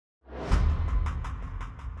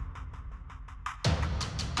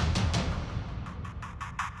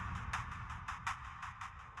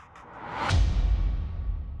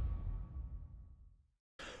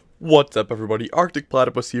What's up, everybody? Arctic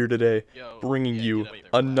Platypus here today, Yo, bringing yeah, you get up there,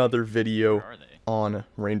 another video Where are they? on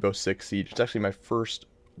Rainbow Six Siege. It's actually my first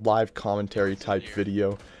live commentary type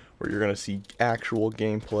video where you're gonna see actual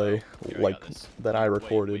gameplay Here, I like got this. that I Wait,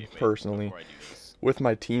 recorded wait, personally before I do this. with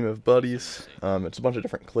my team of buddies. It's a bunch of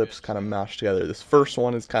different clips kind of mashed together. This first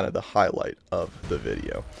one is kind of the highlight of the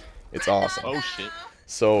video. It's awesome. Oh shit!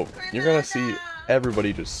 So you're gonna see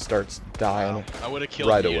everybody just starts dying I would have killed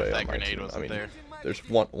right you away if on that my grenade team. wasn't I mean, there. there's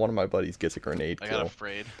one of my buddies gets a grenade I kill. got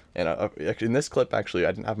afraid. And actually, in this clip, actually,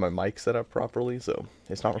 I didn't have my mic set up properly, so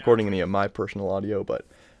it's not recording any of my personal audio, but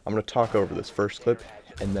I'm going to talk over this first clip,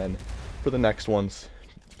 and then for the next ones,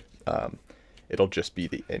 it'll just be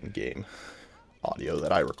the in-game audio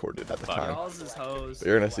that I recorded at the time. But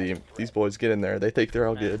you're going to see these boys get in there. They think they're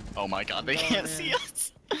all good. Oh my god, they can't see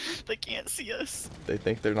us! They can't see us! They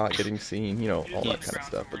think they're not getting seen, you know, all that kind of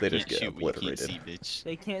stuff, but they just get obliterated. See, bitch.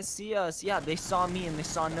 They can't see us. Yeah, they saw me and they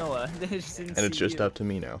saw Noah. They just didn't And it's see just you. up to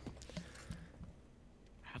me now.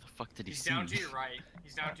 How the fuck did he He's see down me? to your right.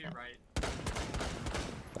 He's down to your right.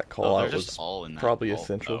 That call they're out just was all in that probably vault.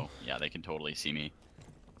 essential. Oh, yeah, they can totally see me.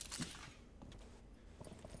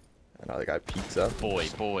 And now the guy peeks up. Boy,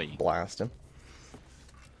 just boy. blast him.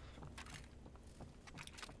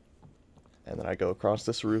 And then I go across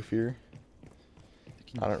this roof here.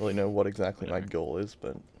 I don't really know what exactly my goal is,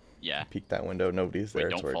 but Yeah. peek that window, nobody's Wait, there,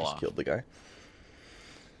 don't so I fall just off. killed the guy.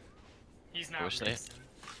 He's not Push that. missing.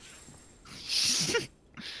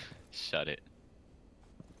 Shut it.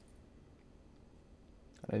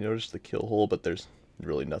 I noticed the kill hole, but there's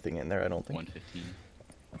really nothing in there, I don't think. 115.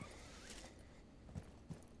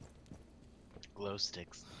 Glow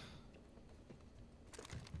sticks.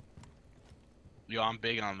 Yo, I'm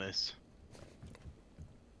big on this.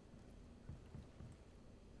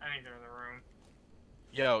 I think they're in the room.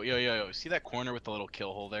 Yo. See that corner with the little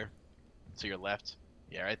kill hole there? To your left?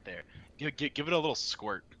 Yeah, right there. Give it a little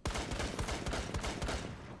squirt.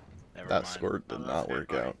 Never That mind. squirt did Oh, that's not good, work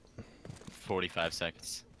buddy. out. 45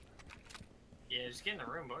 seconds. Yeah, just get in the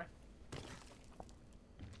room, boy.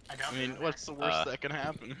 I doubt I mean, they're in what's the worst that can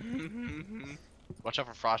happen? Watch out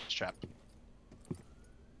for frost trap. there.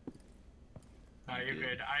 No, you're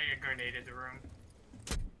good. I grenaded the room.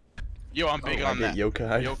 Yo, I'm big Oh, I on get that.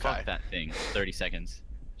 yokai. Yokai. Fuck that thing. 30 seconds.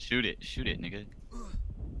 Shoot it, nigga.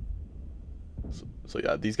 So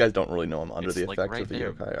yeah, these guys don't really know I'm under It's, the like, effects right of the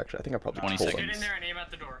there. yokai. Actually, I think I probably 20 told Get them. in seconds. there and aim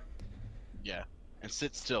at the door. Yeah. And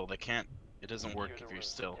sit still. They can't. It doesn't work if you're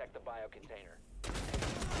still.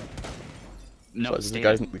 No, So this is stay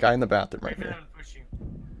the guy in the bathroom right Wait for here. them to push you.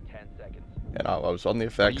 And I was on the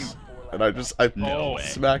effects, and I No way.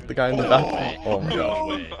 smacked the guy in the No bathroom. way. Oh my god.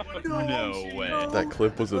 way. No way. That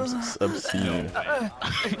clip was obscene. No way.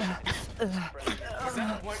 Is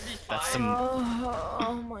that 1v5? That's some.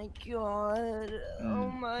 Oh my god. Oh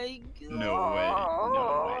my god. No way.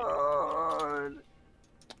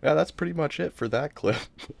 Yeah, that's pretty much it for that clip.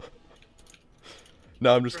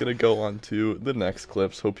 Now I'm just gonna go on to the next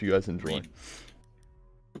clips. Hope you guys enjoy.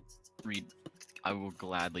 Reed, I will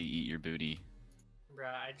gladly eat your booty. Bruh,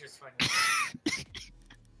 I just fucking.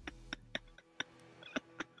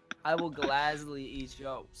 I will gladly eat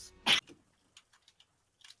yours.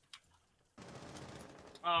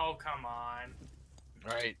 Oh, come on.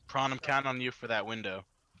 Alright, Prawn, I'm counting on you for that window.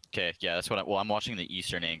 Okay, yeah, that's what. Well, I'm watching the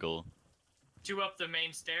eastern angle. Two up the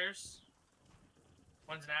main stairs.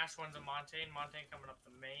 One's an Ash, one's a Montaigne. Montaigne coming up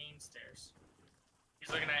the main stairs. He's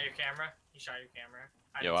looking at your camera. He shot your camera.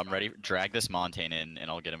 Yo, I'm ready. Drag this Montaigne in,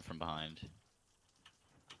 and I'll get him from behind.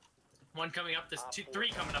 One coming up this. Three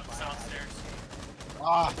coming up the south stairs.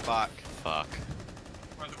 Ah, fuck. Fuck.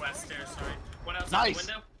 Or the west stairs, sorry. One outside Nice.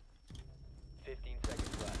 the window. 15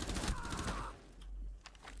 seconds left.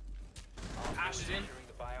 Ash is in. Entering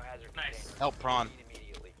the biohazard Nice. container. Help Prawn. Proceed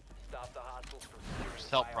immediately. Stop the hostiles from securing the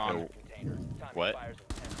Help, biohazard Prawn. container. Time What? expires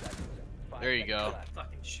in 10 seconds. 5 There you seconds go. left.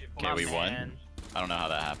 Fucking shit. Okay, boy. we won. Man. I don't know how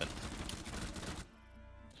that happened.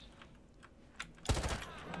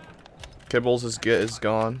 Kibbles is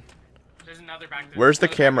gone. There's another back there. Where's the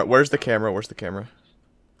Another camera? back Where's the camera? Where's the camera?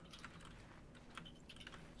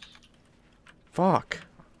 Fuck.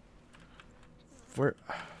 Where?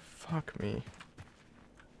 Fuck me.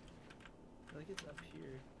 I think it's up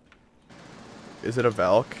here. Is it a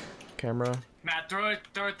Valk camera? Matt, throw a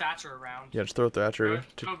Thatcher around. Yeah, just throw it Thatcher.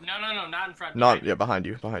 No, not in front. Not behind yeah, behind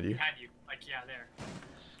you, behind you. Behind you. Like, yeah, there.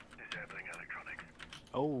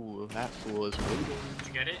 Oh, that fool is waiting. Did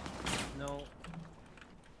you get it? No.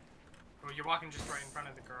 Well, you're walking just right in front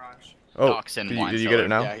of the garage. Oh, Docks and did you, wine did you get cellar. it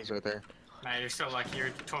now? Yeah, he's right there. Matt, you're so lucky. You're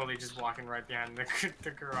totally just walking right behind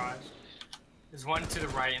the garage. There's one to the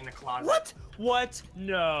right in the closet. What? What?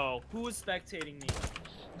 No. Who was spectating me?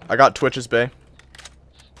 I got Twitch's bay.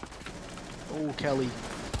 Oh, Kelly.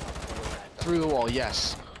 Through the wall,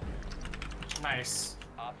 yes. Nice.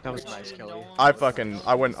 That was nice, Kelly.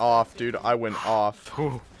 I went off, dude. I went off.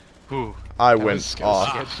 Whew. Whew. I That was went so off.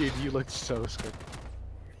 sketchy, dude. You looked so scared.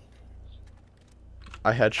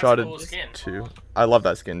 I That's a headshotted cool skin. too. I love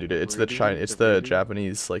that skin, dude. It's the Ruby? shine. It's The the Ruby?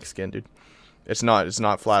 Japanese like skin, dude. It's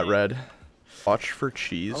not flat red. Watch for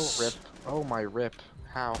cheese. Oh, rip. Oh, my rip.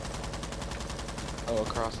 How? Oh,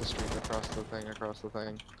 across the street, across the thing, across the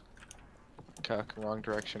thing. Cuck, wrong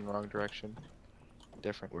direction, wrong direction.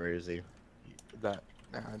 Different. Where is he? That.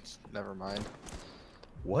 Nah, it's. Never mind.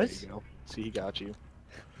 What? There you go. See, he got you.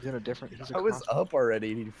 He's in a different. He's I was across- up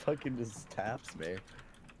already and he fucking just taps me.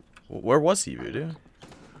 Where was he, dude?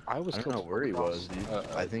 I was I don't killed know where he across- was, dude.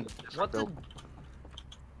 I think What the? build-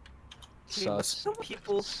 Dude, what's Sus. some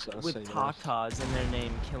people Sus with AF. tatas in their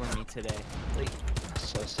name killing me today? Like,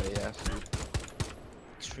 Sus AF, dude.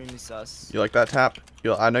 extremely sus. You like that tap?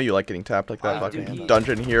 I know you like getting tapped like that. I do, Fucking he-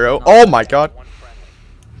 dungeon hero. No. Oh my god. One friendly.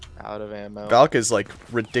 Out of ammo. Valk is like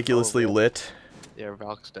ridiculously Oh, lit. Yeah,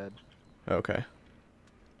 Valk's dead. Okay.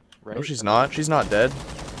 Right? No, she's not. She's not dead.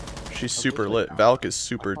 She's super believe lit. Valk is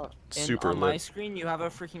super, thought- And super on my lit. screen, you have a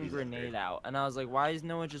freaking grenade out, and I was like, why is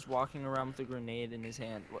Noah just walking around with a grenade in his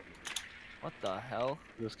hand? What the hell?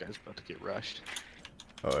 This guy's about to get rushed.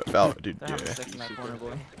 Oh, Valk, dude. They're having Yeah. sex in that corner,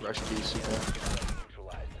 boy. Rush B, super.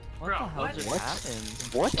 Neutralized. What Bro, the hell what? just What?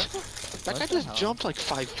 happened? What? That What guy the just hell? jumped like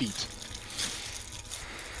 5 feet.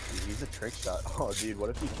 dude, he's a trick shot. Oh, dude, what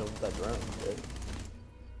if he kills that drone? Dude?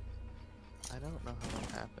 I don't know how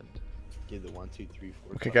that happened. Give the 1, 2, 3,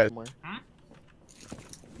 4. Okay, guys. Somewhere.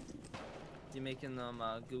 You making them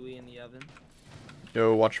gooey in the oven?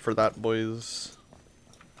 Yo, watch for that, boys.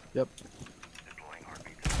 Yep.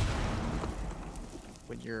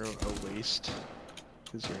 When you're a waste,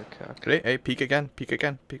 because you're a cock. Hey, peek again. Peek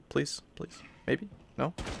again. Peek, please. Please. Maybe?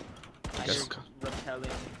 No? I Yes. hear repelling.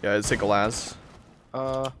 Yeah, it's a Glaz.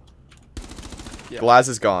 Yeah. Glaz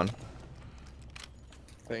is gone.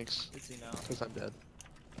 Thanks. Is he now? Because I'm dead.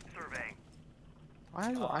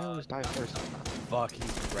 Why do I always die first? Fuck,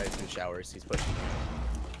 he's right in the showers. He's pushing.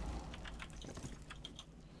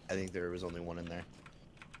 I think there was only one in there.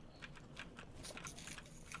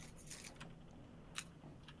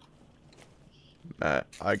 Matt,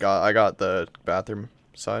 I got the bathroom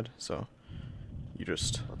side, so you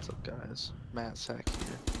just What's up, guys? Matt Sack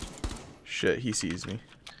here. shit. He sees me.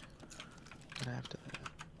 And after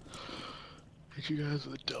that, hit you guys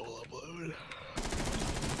with a double upload.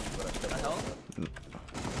 What the hell?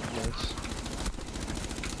 Nice.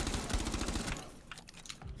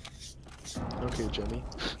 Okay, Jimmy.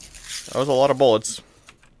 That was a lot of bullets.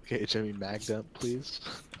 Okay, Jimmy, magged up, please.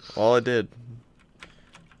 All I did.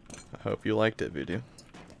 I hope you liked it, Voodoo.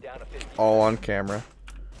 Down to 15. All on camera.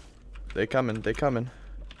 They coming. They coming.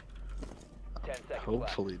 10 seconds left.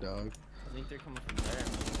 Hopefully, dog. I think they're coming from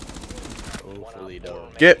there. Hopefully, though.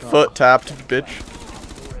 Get foot tapped, bitch.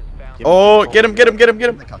 Four has found Oh, get him! Get him! Get him! Get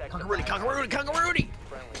him! Friendly, last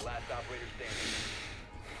operator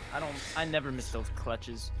standing. I never miss those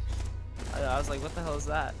clutches. I was like, what the hell is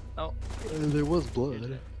that? Oh, There was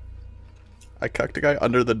blood. I cucked a guy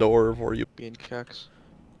under the door for you. Being cucks.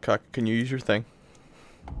 Cuck, can you use your thing?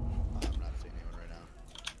 I'm not seeing anyone right now.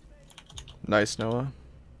 Nice, Noah.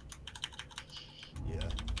 Yeah.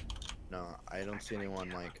 No, I don't see anyone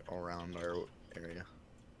like around our area.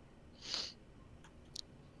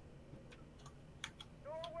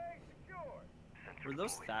 were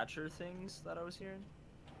those Thatcher things that I was hearing?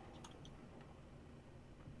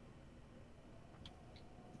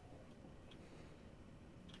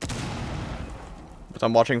 But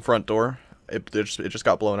I'm watching front door. It just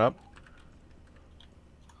got blown up.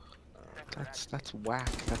 That's whack.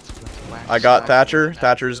 That's whack. I got Sack. Thatcher.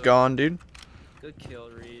 Thatcher's gone, dude. Good kill,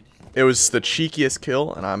 Reed. It was the cheekiest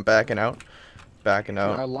kill, and I'm backing out. Backing Dude,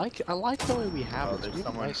 I out. like the way we have Oh, it. there's We have a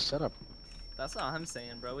someone- nice setup. That's not what I'm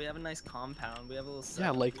saying, bro. We have a nice compound. We have a little. Yeah,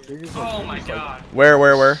 setup like here. there's Oh my like, god.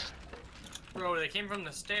 Where? Bro, they came from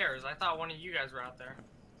the stairs. I thought one of you guys were out there.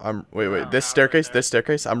 Wait. This staircase. This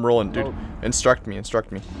staircase. I'm rolling, dude. Oh. Instruct me.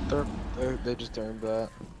 Instruct me. They just turned that.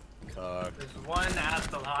 Cuck. There's one at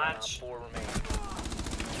the One op hatch. 4 remaining.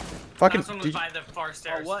 Fucking. Last one was Did by the far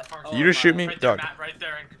stairs. what? Far Oh, stairs. you just shoot me, Right there, dog? Matt, right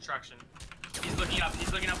there in construction. He's looking up.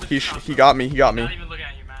 He's looking up with He his crossbow. got me. He got me. Not even looking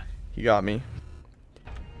at you, Matt. He got me.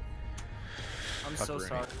 I'm so Fuck,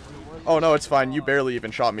 sorry. Oh no, it's fine. You barely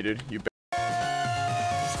even shot me, dude. You.